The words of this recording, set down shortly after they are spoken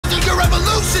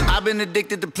Listen, I've been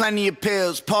addicted to plenty of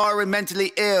pills, poor and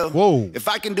mentally ill. Whoa. If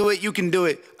I can do it, you can do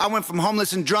it. I went from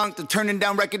homeless and drunk to turning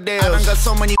down record deals. I done got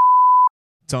so many.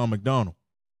 Tom MacDonald,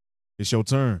 it's your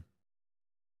turn.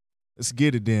 Let's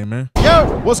get it then, man.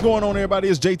 Yo, what's going on, everybody?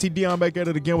 It's JayTDeion back at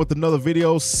it again with another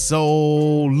video.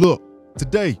 So look,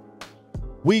 today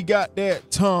we got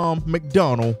that Tom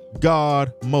MacDonald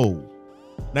God mode.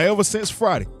 Now, ever since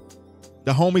Friday,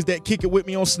 the homies that kick it with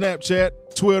me on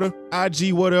Snapchat, Twitter,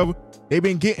 IG, whatever, they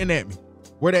been getting at me.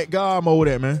 Where that God mode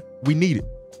at, man? We need it.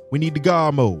 We need the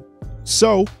God mode.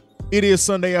 So it is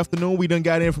Sunday afternoon. We done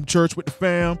got in from church with the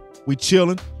fam. We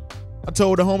chilling. I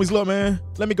told the homies, look, man,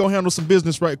 let me go handle some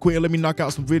business right quick and let me knock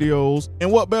out some videos.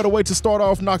 And what better way to start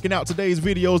off knocking out today's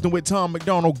videos than with Tom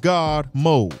MacDonald God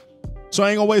mode? So I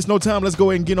ain't gonna waste no time. Let's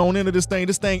go ahead and get on into this thing.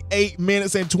 This thing 8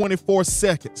 minutes and 24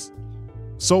 seconds.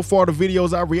 So far, the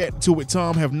videos I reacted to with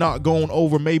Tom have not gone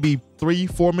over maybe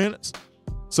 3-4 minutes.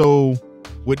 So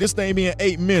with this thing being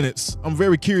 8 minutes, I'm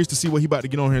very curious to see what he about to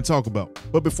get on here and talk about.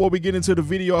 But before we get into the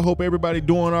video, I hope everybody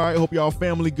doing all right. Hope y'all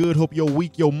family good. Hope your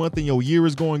week, your month, and your year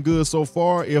is going good so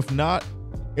far. If not,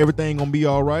 everything gonna be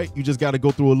all right. You just got to go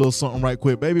through a little something right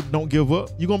quick, baby. Don't give up.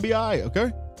 You're gonna be all right,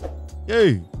 okay?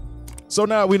 Yay. So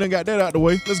now we done got that out the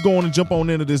way. Let's go on and jump on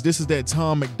into this. This is that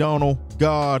Tom MacDonald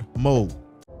God mode.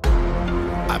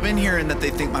 I've been hearing that they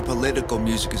think my political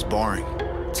music is boring.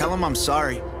 Tell them I'm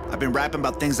sorry. I've been rapping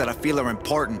about things that I feel are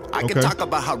important. I can talk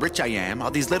about how rich I am,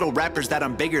 all these little rappers that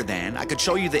I'm bigger than. I could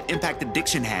show you the impact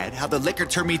addiction had, how the liquor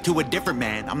turned me to a different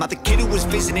man. I'm not the kid who was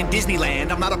visiting Disneyland.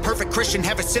 I'm not a perfect Christian,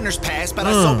 have a sinner's past, but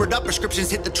I sobered up,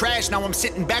 prescriptions hit the trash. Now I'm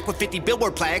sitting back with 50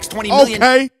 billboard plaques, 20 million.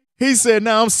 Okay, he said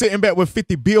now I'm sitting back with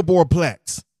 50 billboard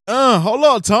plaques. Hold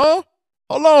on, Tom.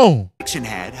 Hold on.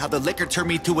 Had how the liquor turned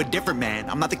me to a different man.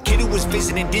 I'm not the kid who was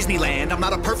visiting Disneyland. I'm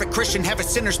not a perfect Christian, have a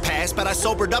sinner's past, but I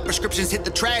sobered up, prescriptions hit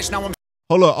the trash. Now I'm.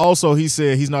 Hold up. Also, he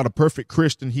said he's not a perfect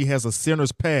Christian. He has a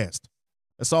sinner's past.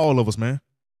 That's all of us, man.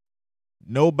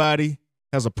 Nobody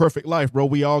has a perfect life, bro.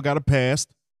 We all got a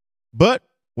past. But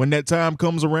when that time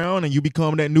comes around and you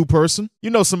become that new person, you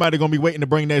know somebody gonna be waiting to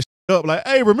bring that shit up. Like,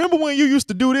 hey, remember when you used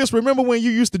to do this? Remember when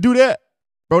you used to do that?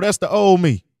 Bro, that's the old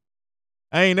me.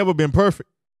 I ain't never been perfect,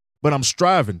 but I'm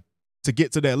striving to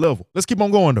get to that level. Let's keep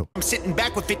on going, though. I'm sitting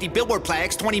back with 50 billboard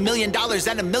plaques, $20 million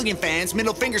and a million fans.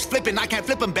 Middle fingers flipping, I can't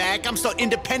flip them back. I'm so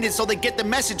independent, so they get the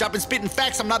message. I've been spitting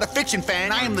facts, I'm not a fiction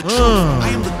fan. I am the truth, I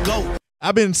am the GOAT.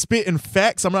 I've been spitting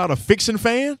facts, I'm not a fiction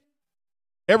fan?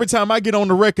 Every time I get on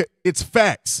the record, it's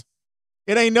facts.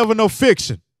 It ain't never no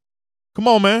fiction. Come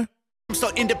on, man. I'm so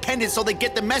independent, so they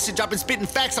get the message. I've been spitting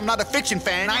facts, I'm not a fiction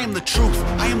fan. I am the truth,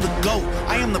 I am the GOAT,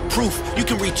 I am the proof. You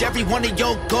can reach every one of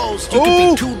your goals. You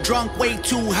can be too drunk, way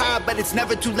too high, but it's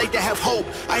never too late to have hope.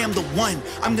 I am the one,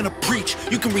 I'm gonna preach.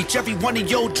 You can reach every one of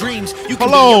your dreams. You can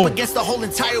be up against the whole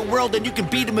entire world, and you can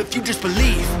beat them if you just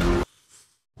believe.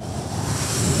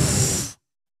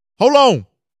 Hold on.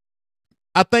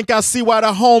 I think I see why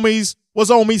the homies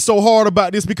was on me so hard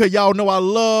about this, because y'all know I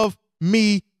love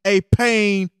me a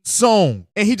pain song.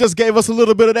 And he just gave us a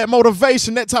little bit of that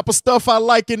motivation, that type of stuff I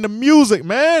like in the music,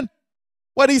 man.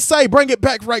 What'd he say? Bring it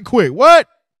back right quick. What?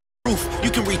 You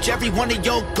can reach every one of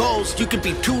your goals. You can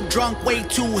be too drunk, way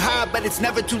too high, but it's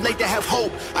never too late to have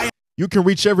hope. You can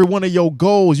reach every one of your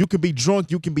goals. You can be drunk,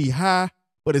 you can be high,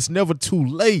 but it's never too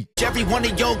late. Every one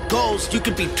of your goals. You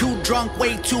can be too drunk,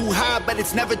 way too high, but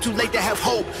it's never too late to have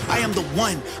hope. I am the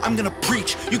one, I'm gonna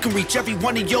preach. You can reach every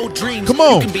one of your dreams. Come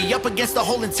on. You can be up against the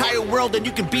whole entire world, and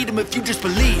you can beat them if you just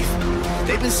believe.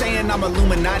 They've been saying I'm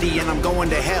Illuminati and I'm going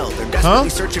to hell. They're desperately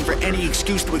searching for any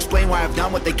excuse to explain why I've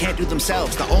done what they can't do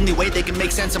themselves. The only way they can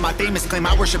make sense of my fame is claim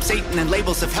I worship Satan and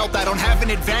labels of health. I don't have an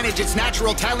advantage, it's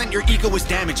natural talent. Your ego is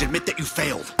damaged, admit that you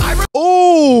failed.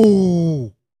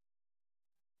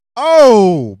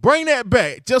 Oh, bring that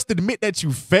back. Just admit that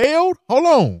you failed? Hold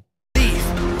on.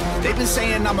 They've been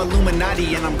saying I'm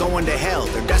Illuminati and I'm going to hell.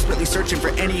 They're desperately searching for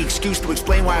any excuse to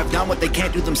explain why I've done what they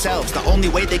can't do themselves. The only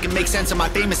way they can make sense of my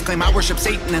fame is claim I worship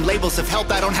Satan and labels of health.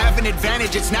 I don't have an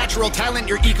advantage, it's natural talent.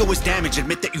 Your ego is damaged,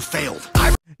 admit that you failed.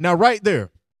 Now right there,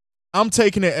 I'm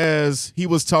taking it as he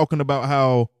was talking about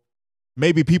how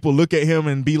maybe people look at him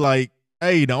and be like,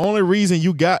 hey, the only reason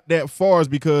you got that far is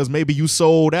because maybe you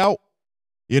sold out.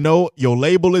 You know, your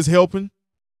label is helping.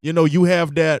 You know, you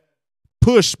have that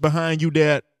push behind you,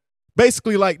 that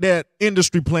basically like that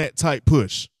industry plant type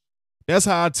push. That's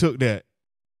how I took that,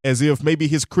 as if maybe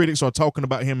his critics are talking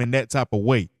about him in that type of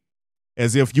way,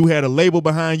 as if you had a label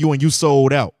behind you and you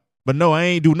sold out. But no, I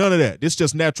ain't do none of that. This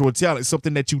just natural talent,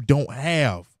 something that you don't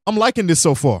have. I'm liking this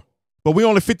so far. But we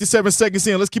only 57 seconds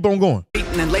in. Let's keep on going.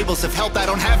 And labels have helped. I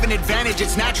don't have an advantage.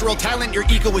 It's natural talent. Your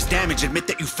ego is damaged. Admit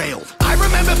that you failed. I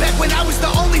remember back when I was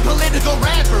the only political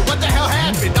rapper. What the hell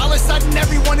happened? All of a sudden,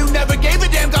 everyone who never gave a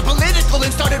damn got political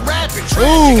and started rapping.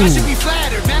 Tragic. I should be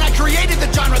flattered. Man, I created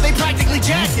the genre. They practically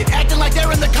jacked it. Acting like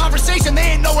they're in the conversation.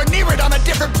 They ain't nowhere near it on a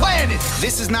different planet.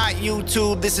 This is not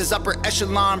YouTube. This is upper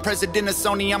echelon. President of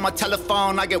Sony on my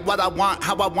telephone. I get what I want,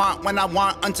 how I want, when I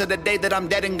want, until the day that I'm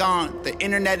dead and gone. The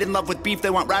internet in love with beef. They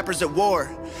want rappers at war.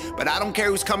 But I don't care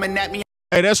who's coming at me.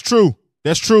 Hey, that's true.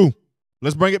 That's true.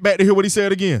 Let's bring it back to hear what he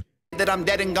said again. That I'm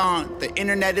dead and gone. The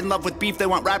internet in love with beef. They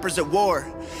want rappers at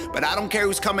war. But I don't care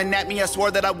who's coming at me. I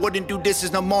swore that I wouldn't do this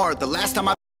no more. The last time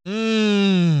I...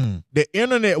 The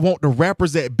internet want the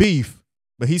rappers at beef.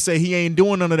 But he say he ain't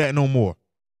doing none of that no more.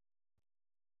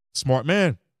 Smart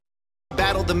man.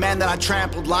 Battled the man that I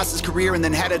trampled, lost his career, and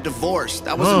then had a divorce.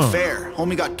 That wasn't fair.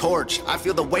 Homie got torched. I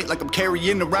feel the weight like I'm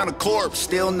carrying around a corpse.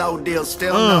 Still no deal,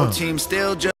 still no team,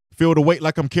 still just... Feel the weight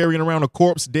like I'm carrying around a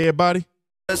corpse, dead body?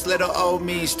 Just little old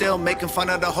me, still making fun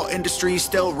of the whole industry,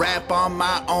 still rap on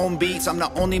my own beats. I'm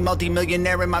the only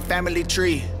multi-millionaire in my family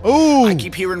tree. Ooh. I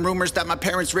keep hearing rumors that my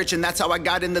parents rich and that's how I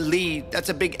got in the lead. That's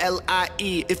a big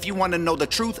L-I-E. If you want to know the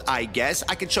truth, I guess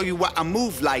I can show you why I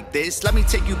move like this. Let me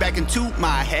take you back into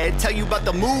my head, tell you about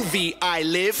the movie I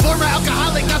live. Former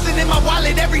alcoholic, nothing in my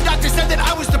wallet. Every doctor said that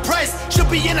I was depressed.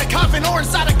 Should be in a coffin or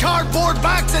inside a cardboard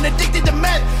box and addicted to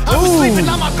meth. I was sleeping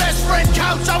on my best friend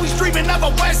couch, always dreaming of a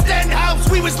West End house.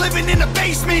 We was living in a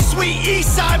basement, sweet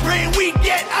east side, praying we'd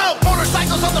get out.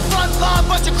 Motorcycles on the front lawn,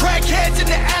 bunch of crackheads in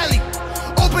the alley.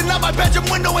 Open up my bedroom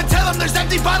window and tell them there's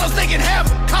empty bottles they can have.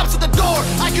 Cops at the door,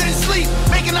 I couldn't sleep,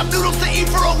 making up noodles to eat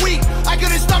for a week. I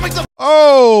couldn't stomach the...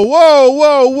 Oh,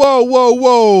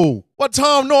 whoa. What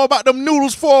Tom know about them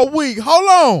noodles for a week? Hold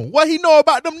on, what he know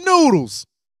about them noodles?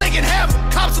 They can have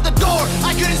cops at the door,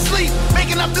 I couldn't sleep,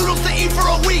 making up noodles to eat for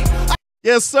a week.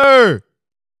 Yes, sir.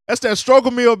 That's that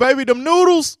struggle meal, baby. Them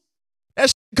noodles, that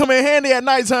shit come in handy at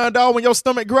nighttime, dog, when your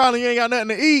stomach growling, you ain't got nothing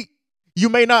to eat. You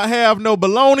may not have no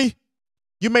bologna.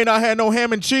 You may not have no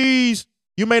ham and cheese.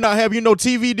 You may not have,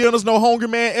 TV dinners, no Hungry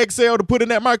Man XL to put in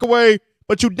that microwave,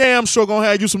 but you damn sure gonna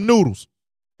have you some noodles.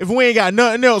 If we ain't got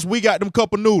nothing else, we got them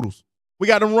cup of noodles. We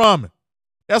got them ramen.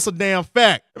 That's a damn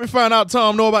fact. Let me find out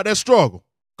Tom know about that struggle.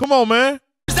 Come on, man.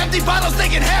 There's empty bottles they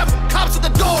can have. Cops at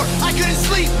the door. I couldn't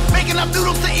sleep, making up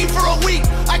noodles to eat for a week.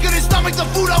 I couldn't stomach the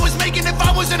food I was making if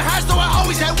I wasn't high, so I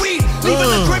always had weed.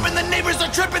 Leaving the crib and the neighbors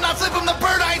are tripping. I flip them the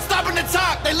bird, I ain't stopping to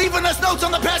talk. They leaving us notes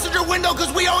on the passenger window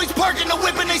cause we always park in the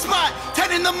whip in they spot.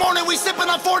 10 in the morning, we sipping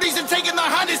on 40s and taking the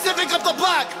Honda Civic up the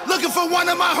block. Looking for one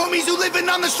of my homies who living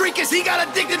on the street cause he got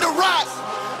addicted to rock.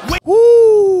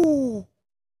 Woo!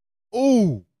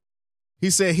 Ooh. He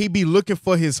said he be looking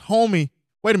for his homie.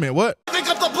 Wait a minute, what? Pick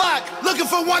up the block. Looking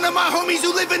for one of my homies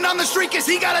who living on the street cause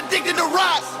he got addicted to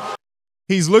rock.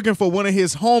 He's looking for one of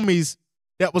his homies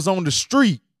that was on the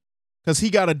street because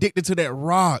he got addicted to that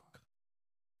rock.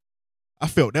 I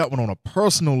felt that one on a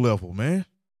personal level, man.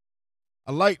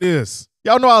 I like this.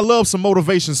 Y'all know I love some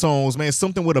motivation songs, man.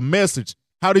 Something with a message.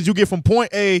 How did you get from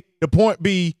point A to point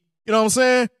B? You know what I'm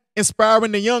saying?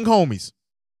 Inspiring the young homies.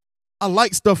 I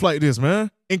like stuff like this, man,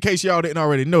 in case y'all didn't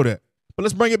already know that. But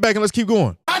let's bring it back and let's keep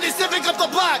going. I just Civic up the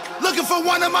block, looking for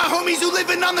one of my homies who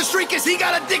living on the street cause he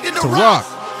got addicted to rock.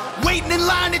 Waiting in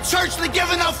line at church, they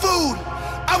giving out food.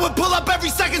 I would pull up every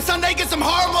second Sunday, get some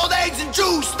hard-boiled eggs and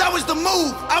juice. That was the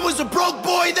move. I was a broke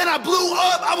boy, then I blew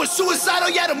up. I was suicidal,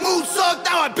 yeah, the mood sucked.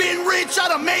 Now I've been rich, I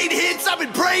done made hits. I've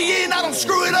been praying, I don't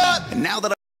screw it up. And now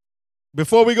that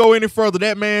Before we go any further,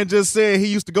 that man just said he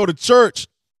used to go to church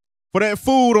for that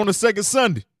food on the second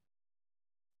Sunday.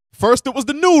 First it was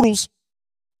the noodles.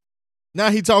 Now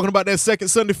he talking about that second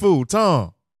Sunday food.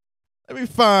 Tom, let me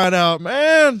find out,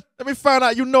 man. Let me find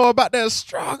out you know about that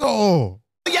struggle.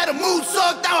 Yeah, the mood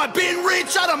sucked. Now I've been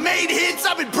rich. I done made hits.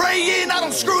 I've been praying. I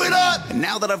don't screw it up. And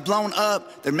now that I've blown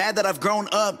up, they're mad that I've grown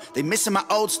up. They missing my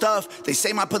old stuff. They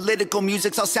say my political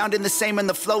music's all sounding the same and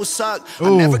the flow suck. Ooh.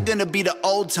 I'm never gonna be the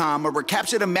old Tom or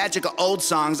recapture the magic of old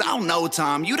songs. I don't know,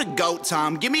 Tom. You the GOAT,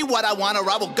 Tom. Give me what I want or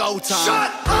I will go, Tom.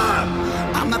 Shut up!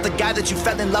 I'm not the guy that you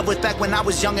fell in love with back when I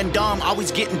was young and dumb.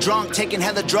 Always getting drunk, taking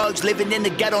hella drugs, living in the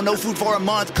ghetto, no food for a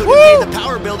month. Couldn't pay the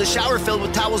power bill, the shower filled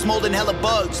with towels, mold, and hella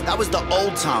bugs. That was the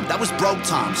old Tom. That was broke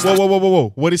Tom. Whoa.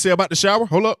 What'd he say about the shower?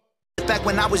 Hold up. Back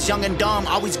when I was young and dumb,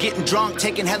 always getting drunk,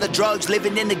 taking hella drugs,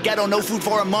 living in the ghetto, no food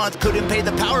for a month. Couldn't pay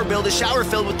the power bill, the shower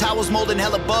filled with towels, mold, and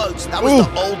hella bugs. That was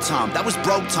the old Tom. That was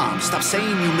broke Tom. Stop saying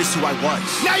you miss who I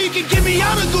was. Now you can give me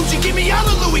all the Gucci, give me all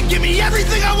the Louis, give me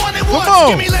everything I wanted once.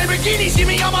 Give me Lamborghinis, give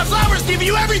me all my flowers, give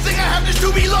you everything I have just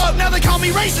to be loved. Now they call me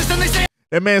racist and they say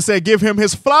That man said give him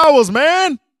his flowers,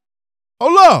 man.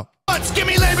 Hold up. Give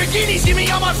me Lamborghinis, give me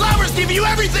all my flowers, give you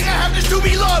everything I have just to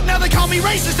be loved. Now they call me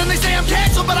racist and they say I'm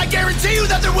canceled, but I guarantee you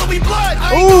that there will be blood.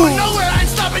 I ain't going nowhere, I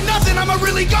ain't stopping nothing, I'ma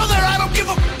really go there, I don't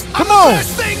give a... I'm the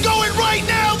best thing going right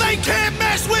now, they can't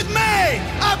mess with me.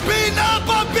 I've been up,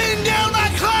 I've been down,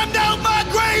 I climbed out my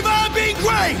grave, I've been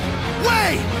great.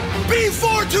 Wait,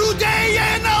 before today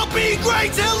and I'll be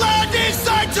great till I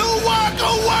decide to walk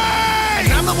away.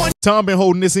 And I'm the one... Tom been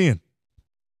holding this in.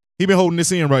 He been holding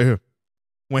this in right here.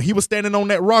 When he was standing on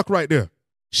that rock right there,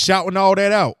 shouting all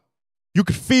that out, you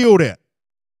could feel that.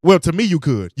 Well, to me, you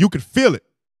could. You could feel it.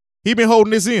 He been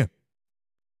holding this in.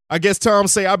 I guess Tom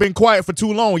say, I've been quiet for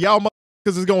too long. Y'all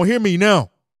motherfuckers is going to hear me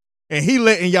now. And he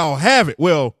letting y'all have it.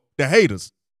 Well, the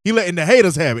haters. He letting the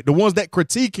haters have it. The ones that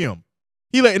critique him.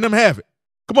 He letting them have it.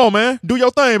 Come on, man. Do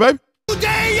your thing, baby.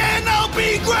 Today and I'll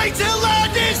be great till I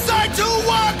decide to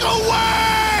walk away.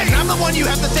 And I'm the one you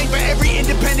have to thank for every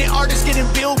independent artist getting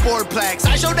Billboard plaques.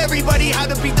 I showed everybody how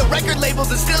to beat the record labels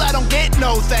and still I don't get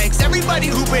no thanks. Everybody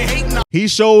who been hating on... He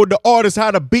showed the artists how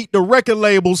to beat the record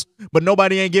labels, but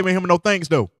nobody ain't giving him no thanks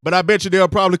though. But I bet you they'll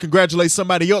probably congratulate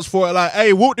somebody else for it. Like,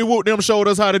 hey, whoop-de-whoop, them showed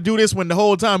us how to do this when the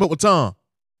whole time it was Tom.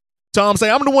 Tom say,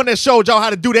 I'm the one that showed y'all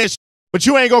how to do that but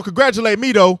you ain't gonna congratulate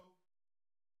me though.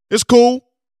 It's cool.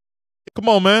 Come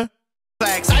on, man.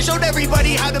 I showed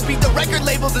everybody how to beat the record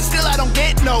labels and still I don't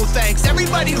get no thanks.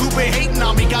 Everybody who been hating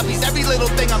on me copies every little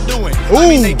thing I'm doing. Ooh. I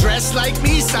mean, they dress like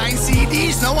me, sign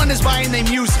CDs, no one is buying their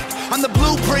music. I'm the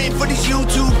blueprint for these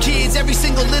YouTube kids, every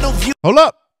single little view. Hold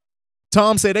up.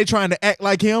 Tom said they trying to act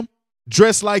like him,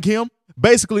 dress like him.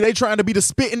 Basically, they trying to be the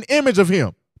spitting image of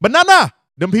him. But nah.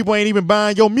 Them people ain't even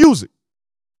buying your music.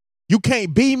 You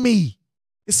can't be me.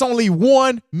 It's only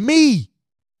one me.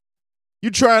 You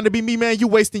trying to be me, man, you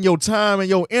wasting your time and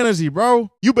your energy,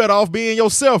 bro. You better off being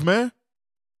yourself, man.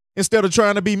 Instead of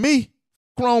trying to be me.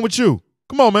 What's wrong with you?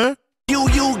 Come on, man. You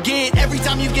get every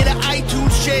time you get an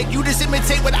iTunes check. You just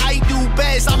imitate what I do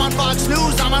best. I'm on Fox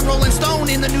News, I'm on Rolling Stone,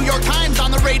 in the New York Times, on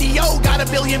the radio. Got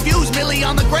 1 billion views, Millie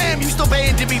on the gram. You still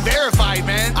paying to be verified,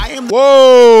 man. I am the...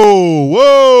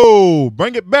 Whoa.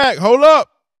 Bring it back. Hold up.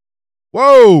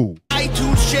 Whoa.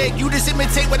 iTunes check. You just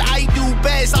imitate what I do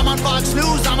best. I'm on Fox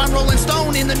News, I'm on Rolling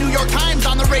Stone, in the New York Times,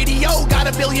 on the radio. Got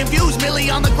 1 billion views, Millie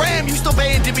on the gram. You still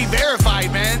paying to be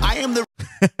verified, man. I am the...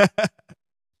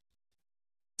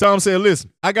 Tom said,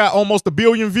 listen, I got almost 1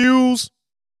 billion views.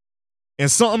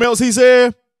 And something else he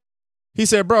said,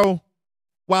 bro,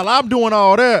 while I'm doing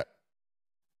all that,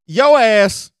 your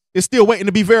ass is still waiting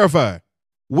to be verified.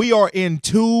 We are in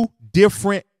 2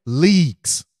 different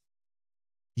leagues.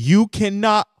 You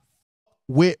cannot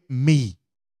with me.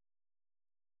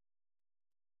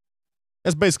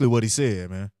 That's basically what he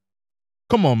said, man.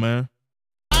 Come on, man.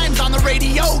 On the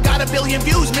radio, got 1 billion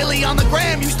views, Millie on the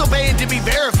gram. You still paying to be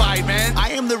verified, man.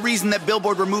 I am the reason that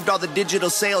Billboard removed all the digital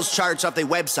sales charts off their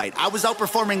website. I was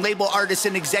outperforming label artists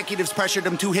and executives pressured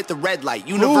them to hit the red light.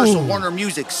 Universal, Warner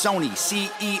Music, Sony,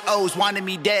 CEOs wanted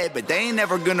me dead, but they ain't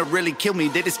never gonna really kill me.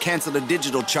 They just cancel the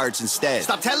digital charts instead.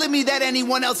 Stop telling me that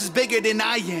anyone else is bigger than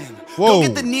I am. Go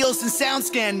get the Nielsen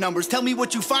SoundScan numbers. Tell me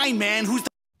what you find, man. Who's the...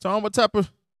 Tom, what type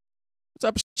of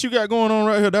shit you got going on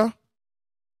right here, dog?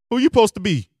 Who you supposed to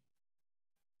be?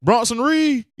 Bronson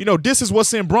Reed? You know, this is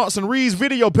what's in Bronson Reed's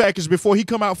video package before he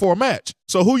come out for a match.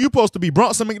 So who you supposed to be,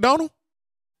 Bronson MacDonald?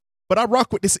 But I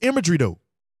rock with this imagery, though.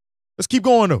 Let's keep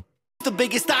going, though. The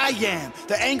biggest I am.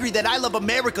 They're angry that I love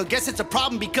America. Guess it's a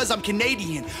problem because I'm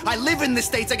Canadian. I live in the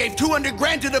States. I gave 200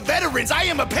 grand to the veterans. I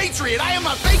am a patriot. I am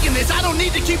not faking this. I don't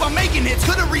need to keep on making hits.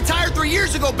 Could have retired 3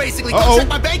 years ago, basically. Go check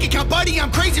my bank account, buddy.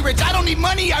 I'm crazy rich. I don't need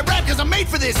money. I rap because I'm made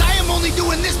for this. I am only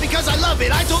doing this because I love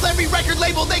it. I told every record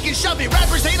label they can shove it.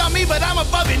 Rappers hate on me, but I'm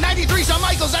above it. 93 Shawn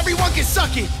Michaels, everyone can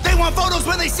suck it. They want photos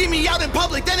when they see me out in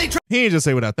public. Then they try. He ain't just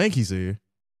say what I think he said.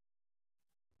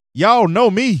 Y'all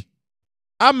know me.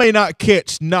 I may not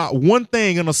catch not one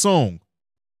thing in a song.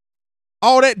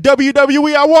 All that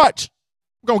WWE I watch,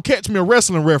 gonna catch me a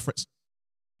wrestling reference.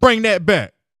 Bring that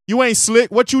back. You ain't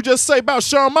slick. What you just say about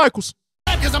Shawn Michaels?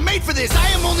 Because I'm made for this. I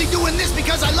am only doing this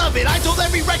because I love it. I told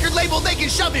every record label they can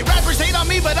shove it. Rappers hate on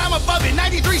me, but I'm above it.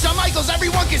 93 Shawn Michaels,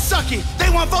 everyone can suck it.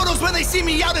 They want photos when they see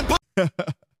me out in public.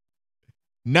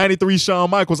 93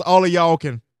 Shawn Michaels, all of y'all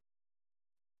can.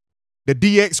 The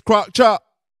DX crock chop.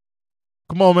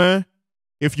 Come on, man.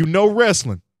 If you know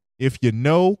wrestling, if you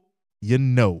know, you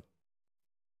know.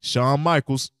 Shawn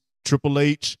Michaels, Triple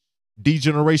H,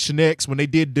 D-Generation X, when they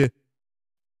did the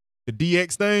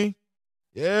DX thing.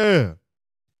 Yeah.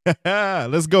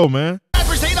 Let's go, man.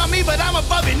 Rappers hate on me, but I'm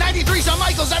above it. 93 Shawn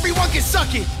Michaels, everyone can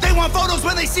suck it. They want photos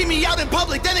when they see me out in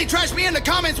public, then they trash me in the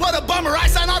comments, what a bummer. I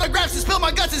sign autographs and spill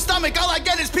my guts and stomach. All I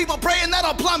get is people praying that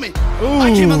I'll plummet. Ooh.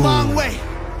 I came a long way,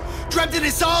 dreamt of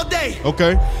this all day.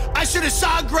 Okay. I should have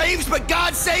saw graves, but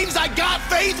God saves. I got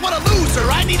faith, what a loser.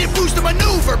 I needed boost to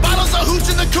maneuver, bottles of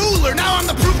hooch in the cooler. Now I'm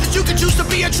the proof that you can choose to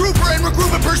be a trooper and recruit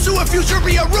and pursue a future,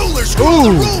 be a ruler. Screw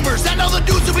the rumors, and all the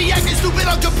dudes will be acting stupid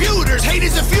on computers. Hate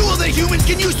is a fuel that humans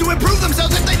can use to improve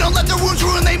themselves if they don't let their wounds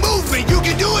ruin their movement. You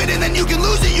can do it and then you can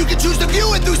lose it. You can choose to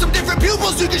view it through some different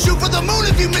pupils. You can shoot for the moon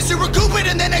if you miss it, recoup it,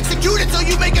 and then execute it till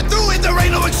you make it through it. There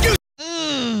ain't no excuse.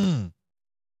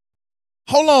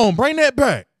 Hold on, bring that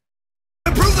back.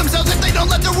 Improve themselves if they don't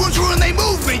let their wounds ruin their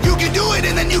movement. You can do it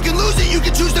and then you can lose it. You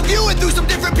can choose to view it through some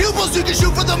different pupils. You can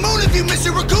shoot for the moon if you miss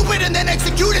it, recoup it, and then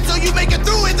execute it till you make it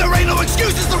through it. There ain't no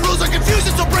excuses, the rules are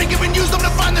confusing, so break them and use them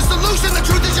to find the solution. The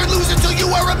truth is you're losing till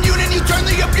you are immune and you turn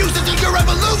the abuse into your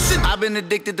revolution. I've been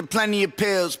addicted to plenty of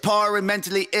pills, poor and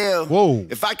mentally ill. Whoa.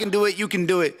 If I can do it, you can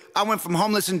do it. I went from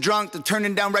homeless and drunk to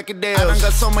turning down record deals. I done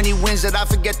got so many wins that I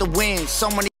forget the wins. So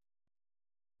many.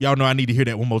 Y'all know I need to hear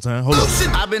that one more time. Hold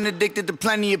on. I've been addicted to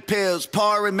plenty of pills,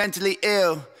 poor and mentally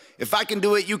ill. If I can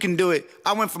do it, you can do it.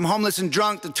 I went from homeless and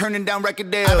drunk to turning down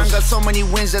record deals. I done got so many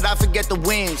wins that I forget the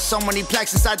wins. So many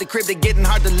plaques inside the crib, they getting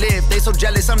hard to live. They so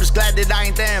jealous, I'm just glad that I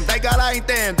ain't them. Thank God I ain't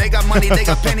them. They got money, they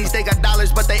got pennies, they got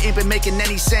dollars, but they ain't been making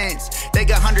any sense. They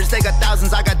got hundreds, they got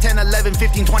thousands. I got 10, 11,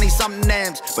 15, 20 something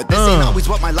names. But this ain't always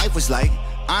what my life was like.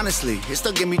 Honestly, it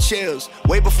still give me chills.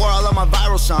 Way before all of my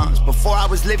viral songs, before I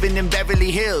was living in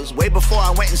Beverly Hills, way before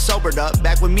I went and sobered up,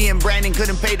 back when me and Brandon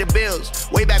couldn't pay the bills,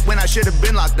 way back when I should have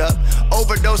been locked up,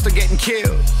 overdosed or getting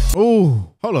killed.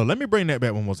 Ooh, hold on, let me bring that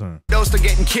back one more time. Overdosed or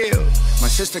getting killed. My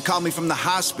sister called me from the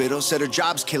hospital, said her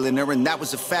job's killing her, and that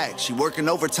was a fact. She working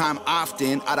overtime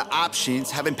often, out of options,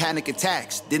 having panic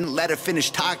attacks. Didn't let her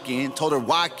finish talking, told her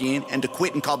walk in and to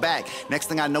quit and call back. Next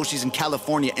thing I know, she's in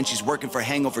California and she's working for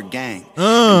Hangover Gang.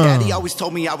 And Daddy always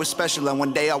told me I was special and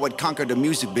one day I would conquer the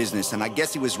music business. And I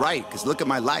guess he was right, because look at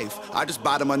my life. I just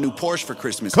bought him a new Porsche for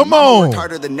Christmas. Come Mama on. worked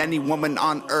harder than any woman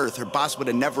on earth. Her boss would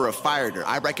have never have fired her.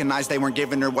 I recognized they weren't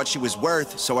giving her what she was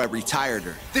worth, so I retired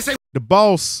her. This ain't The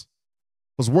boss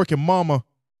was working mama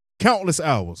countless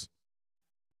hours,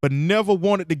 but never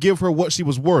wanted to give her what she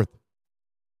was worth.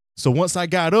 So once I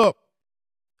got up,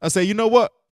 I said, you know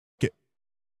what?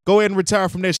 Go ahead and retire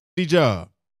from that shitty job.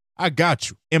 I got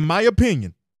you. In my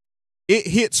opinion, it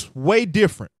hits way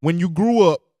different when you grew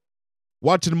up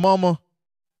watching mama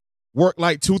work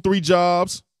like 2-3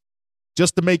 jobs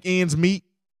just to make ends meet,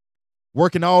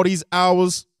 working all these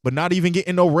hours, but not even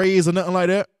getting no raise or nothing like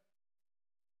that.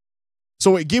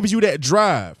 So it gives you that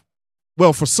drive.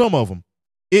 Well, for some of them,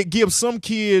 it gives some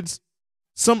kids,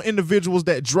 some individuals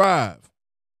that drive,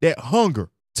 that hunger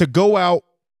to go out,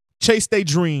 chase their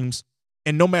dreams,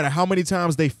 and no matter how many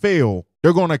times they fail,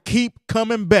 they're going to keep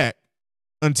coming back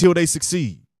until they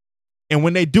succeed. And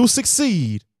when they do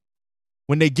succeed,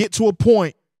 when they get to a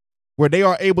point where they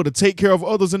are able to take care of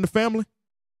others in the family,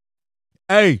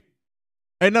 hey,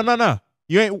 no.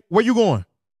 You ain't, where you going?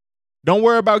 Don't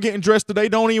worry about getting dressed today.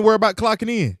 Don't even worry about clocking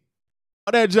in.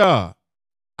 All that job.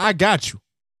 I got you.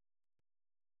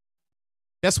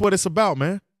 That's what it's about,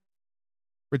 man.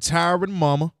 Retiring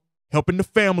mama, helping the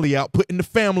family out, putting the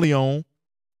family on.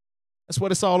 That's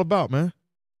what it's all about, man.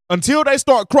 Until they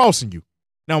start crossing you.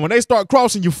 Now, when they start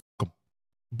crossing you, fuck them.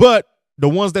 But the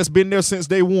ones that's been there since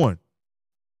day one,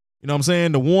 you know what I'm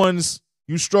saying? The ones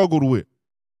you struggled with.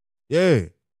 Yeah.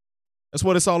 That's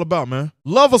what it's all about, man.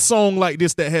 Love a song like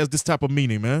this that has this type of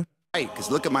meaning, man. right,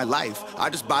 because look at my life. I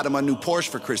just bought him a new Porsche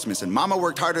for Christmas, and Mama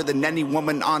worked harder than any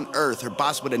woman on earth. Her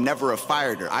boss would have never have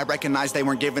fired her. I recognized they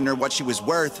weren't giving her what she was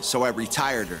worth, so I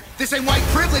retired her. This ain't white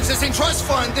privilege, this ain't trust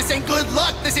fund, this ain't good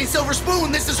luck, this ain't silver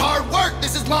spoon, this is hard work,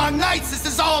 this is long nights, this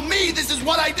is all me, this is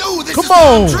what I do, this is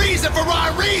palm trees and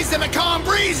Ferraris and a calm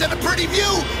breeze and a pretty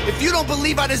view. If you don't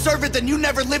believe I deserve it, then you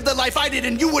never lived the life I did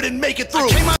and you wouldn't make it through.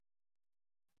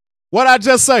 What'd I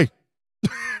just say?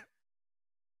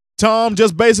 Tom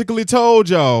just basically told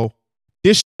y'all,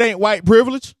 this shit ain't white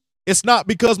privilege. It's not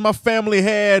because my family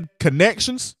had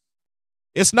connections.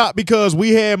 It's not because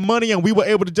we had money and we were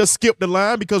able to just skip the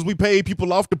line because we paid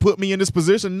people off to put me in this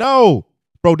position. No,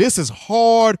 bro, this is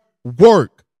hard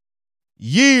work.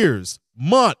 Years,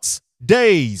 months,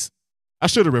 days. I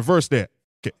should have reversed that.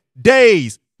 Okay.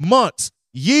 Days, months,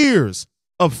 years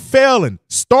of failing,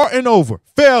 starting over,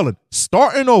 failing,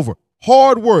 starting over.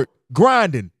 Hard work,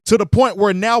 grinding, to the point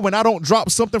where now when I don't drop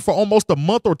something for almost a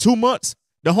month or 2 months,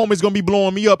 the homie's going to be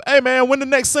blowing me up. Hey, man, when the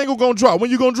next single going to drop?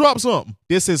 When you going to drop something?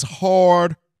 This is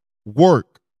hard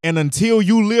work. And until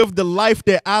you live the life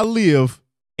that I live,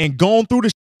 and gone through the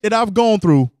shit that I've gone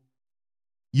through,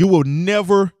 you will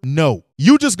never know.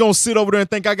 You just gonna sit over there and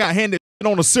think I got handed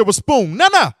on a silver spoon. Nah.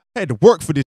 I had to work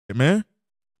for this shit, man.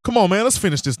 Come on, man. Let's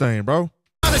finish this thing, bro.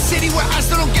 A city where I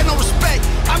still don't get no respect.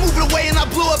 I moved away and I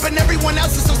blew up, and everyone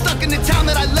else is still stuck in the town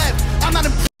that I left. I'm not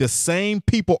the same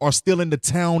people are still in the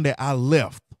town that I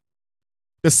left.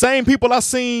 The same people I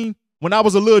seen when I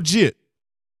was a little jit.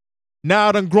 Now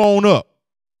I done grown up.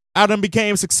 I done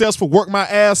became successful, worked my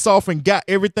ass off, and got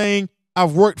everything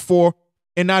I've worked for.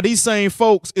 And now these same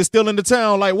folks is still in the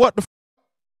town like, what the f?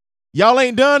 Y'all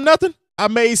ain't done nothing? I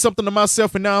made something to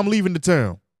myself and now I'm leaving the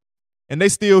town. And they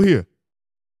still here.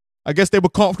 I guess they were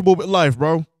comfortable with life,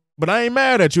 bro. But I ain't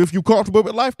mad at you. If you comfortable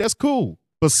with life, that's cool.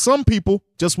 But some people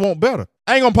just want better.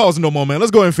 I ain't gonna pause it no more, man.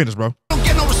 Let's go ahead and finish, bro. Don't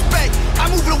get no respect. I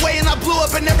moved away and I blew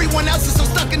up, and everyone else is still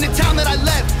stuck in the town that I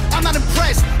left. I'm not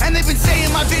impressed. And they've been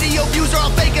saying my video views are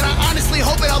all fake, and I honestly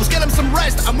hope it helps get them some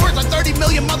rest. I'm worth like 30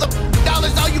 million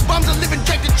dollars. All you bums are living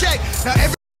check to check. Now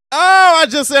Oh, I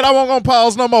just said I won't gonna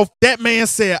pause no more. That man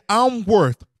said I'm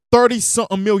worth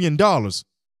 30-something million dollars.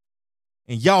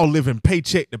 And y'all living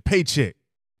paycheck to paycheck.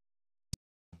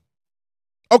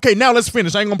 Okay, now let's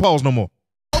finish. I ain't gonna pause no more.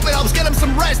 Hope it helps get them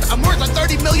some rest. I'm worth like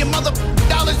 30 million dollars.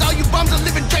 All you bums are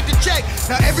living check to check.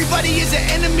 Now everybody is an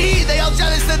enemy. They all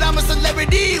jealous that I'm a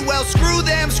celebrity. Well, screw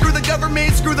them, screw the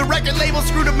government, screw the record label,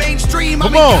 screw the mainstream. I'm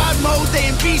in God mode, they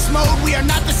in beast mode. We are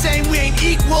not the same, we ain't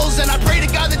equals. And I pray to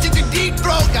God that you can deep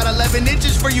throat. Got 11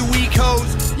 inches for you weak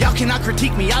hoes. Y'all cannot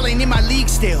critique me, y'all ain't in my league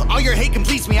still. All your hate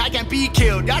completes me, I can't be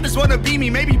killed. Y'all just wanna be me,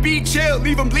 maybe be chill.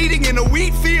 Leave them bleeding in a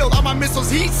wheat field. All my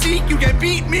missiles heat seek, you can't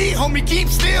beat me. Homie, keep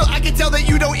still. I can tell that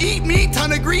you don't eat meat.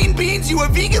 Ton of green beans, you a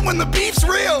vegan when the beef's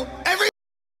real.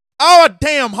 Oh,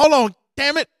 damn. Hold on.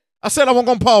 Damn it. I said I wasn't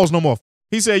going to pause no more.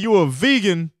 He said you a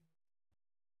vegan.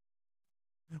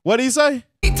 What did he say?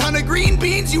 Ton of green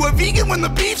beans, you a vegan when the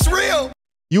beef's real.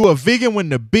 You a vegan when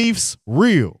the beef's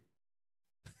real.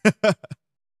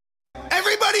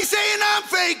 Everybody's saying I'm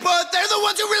fake, but they're the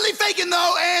ones who really faking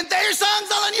though. And their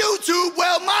songs all on YouTube.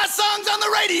 Well, my song's on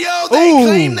the radio. They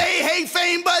claim they hate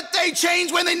fame, but they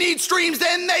change when they need streams.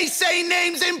 Then they say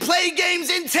names and play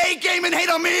games and take aim and hate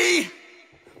on me.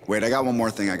 Wait, I got one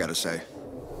more thing I gotta say.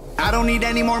 I don't need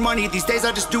any more money. These days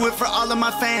I just do it for all of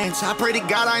my fans. I pray to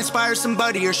God I inspire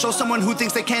somebody or show someone who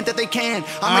thinks they can't that they can.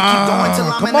 I'ma keep going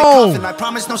till I'm in the coffin. I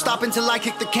promise no stop until I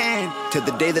kick the can. To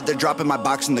the day that they're dropping my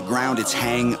box in the ground, it's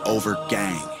Hangover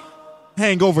Gang.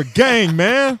 Hangover Gang,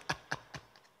 man.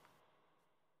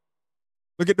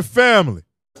 Look at the family.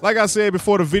 Like I said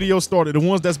before the video started, the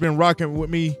ones that's been rocking with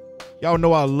me, y'all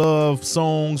know I love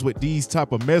songs with these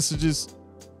type of messages.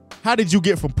 How did you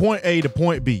get from point A to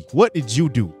point B? What did you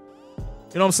do?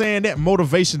 You know what I'm saying? That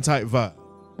motivation type vibe.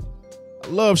 I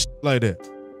love shit like that.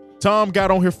 Tom got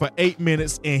on here for 8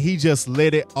 minutes and he just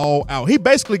let it all out. He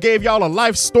basically gave y'all a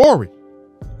life story.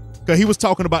 Because he was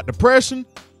talking about depression,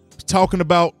 talking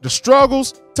about the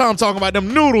struggles. Tom talking about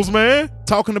them noodles, man.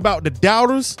 Talking about the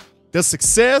doubters, the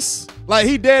success. Like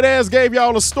he dead ass gave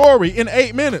y'all a story in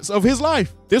 8 minutes of his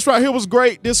life. This right here was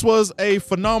great. This was a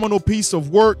phenomenal piece of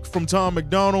work from Tom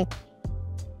MacDonald.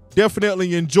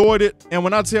 Definitely enjoyed it. And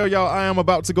when I tell y'all I am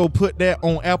about to go put that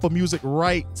on Apple Music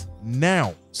right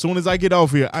now. Soon as I get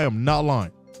off here, I am not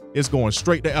lying. It's going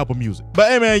straight to Apple Music. But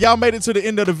hey man, y'all made it to the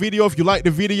end of the video. If you like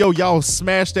the video, y'all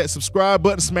smash that subscribe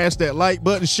button, smash that like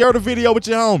button, share the video with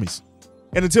your homies.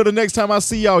 And until the next time I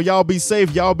see y'all, y'all be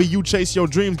safe. Y'all be you, chase your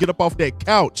dreams, get up off that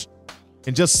couch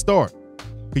and just start.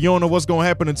 Because you don't know what's going to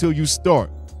happen until you start.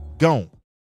 Gone.